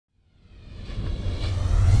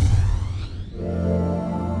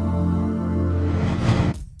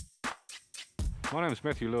My name is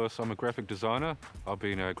Matthew Lewis. I'm a graphic designer. I've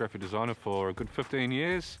been a graphic designer for a good 15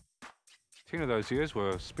 years. 10 of those years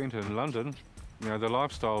were spent in London. You know, the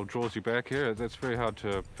lifestyle draws you back here. It's very hard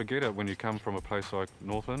to forget it when you come from a place like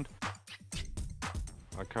Northland.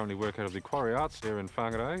 I currently work out of the Quarry Arts here in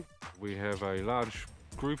Whangarei. We have a large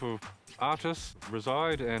group of artists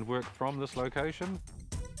reside and work from this location.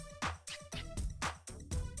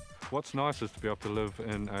 What's nice is to be able to live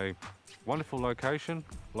in a wonderful location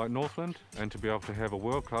like Northland and to be able to have a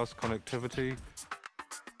world-class connectivity.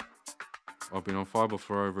 I've been on fibre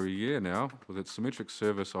for over a year now. With its symmetric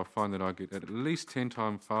service, I find that I get at least 10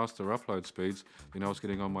 times faster upload speeds than I was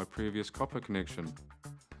getting on my previous copper connection.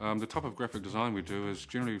 The type of graphic design we do is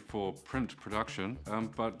generally for print production,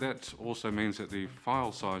 but that also means that the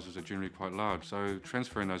file sizes are generally quite large. So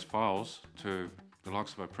transferring those files to the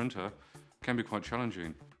likes of a printer can be quite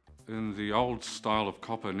challenging. In the old style of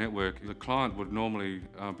copper network, the client would normally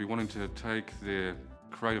be wanting to take their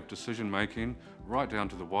creative decision making right down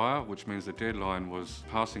to the wire, which means the deadline was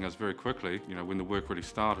passing us very quickly. You know, when the work really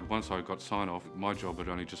started, once I got sign off, my job had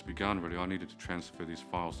only just begun really. I needed to transfer these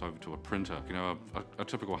files over to a printer. You know, a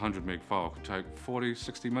typical 100 meg file could take 40,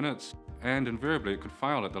 60 minutes, and invariably it could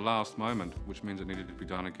fail at the last moment, which means it needed to be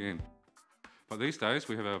done again. But these days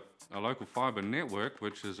we have a local fibre network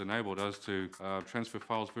which has enabled us to transfer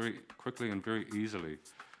files very quickly and very easily.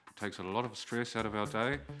 It takes a lot of stress out of our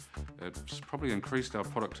day. It's probably increased our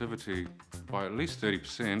productivity by at least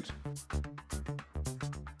 30%.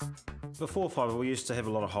 Before fibre, we used to have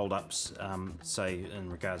a lot of hold-ups, say in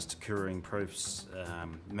regards to couriering proofs.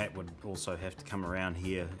 Matt would also have to come around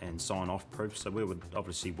here and sign off proofs, so we would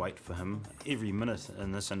obviously wait for him. Every minute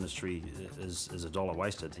in this industry is a dollar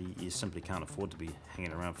wasted. You simply can't afford to be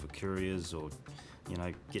hanging around for couriers or, you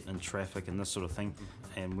know, getting in traffic and this sort of thing.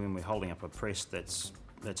 And when we're holding up a press, that's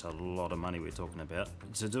a lot of money we're talking about.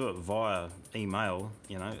 To do it via email,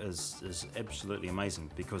 you know, is absolutely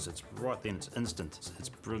amazing because it's right then, it's instant, it's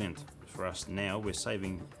brilliant for us now. We're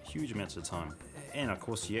saving huge amounts of time. And of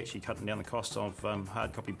course, you're actually cutting down the cost of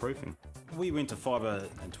hard copy proofing. We went to fibre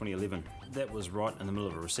in 2011. That was right in the middle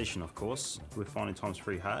of a recession, of course. We're finding times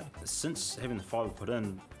very hard. Since having the fibre put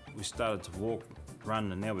in, we started to walk,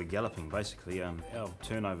 run, and now we're galloping, basically. Our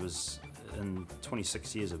turnovers in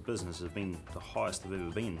 26 years of business has been the highest they've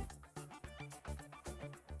ever been.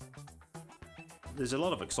 There's a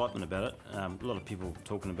lot of excitement about it, a lot of people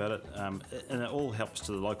talking about it, and it all helps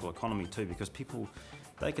to the local economy too because people,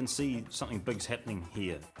 they can see something big's happening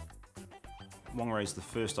here. Whangarei's the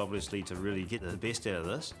first obviously to really get the best out of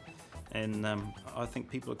this. And I think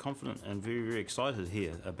people are confident and very, very excited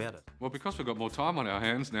here about it. Well, because we've got more time on our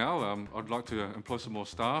hands now, I'd like to employ some more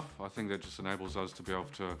staff. I think that just enables us to be able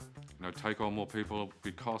to, you know, take on more people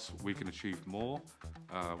because we can achieve more.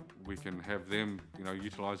 We can have them, you know,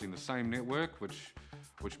 utilising the same network,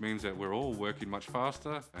 which means that we're all working much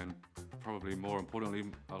faster and probably more importantly,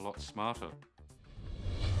 a lot smarter.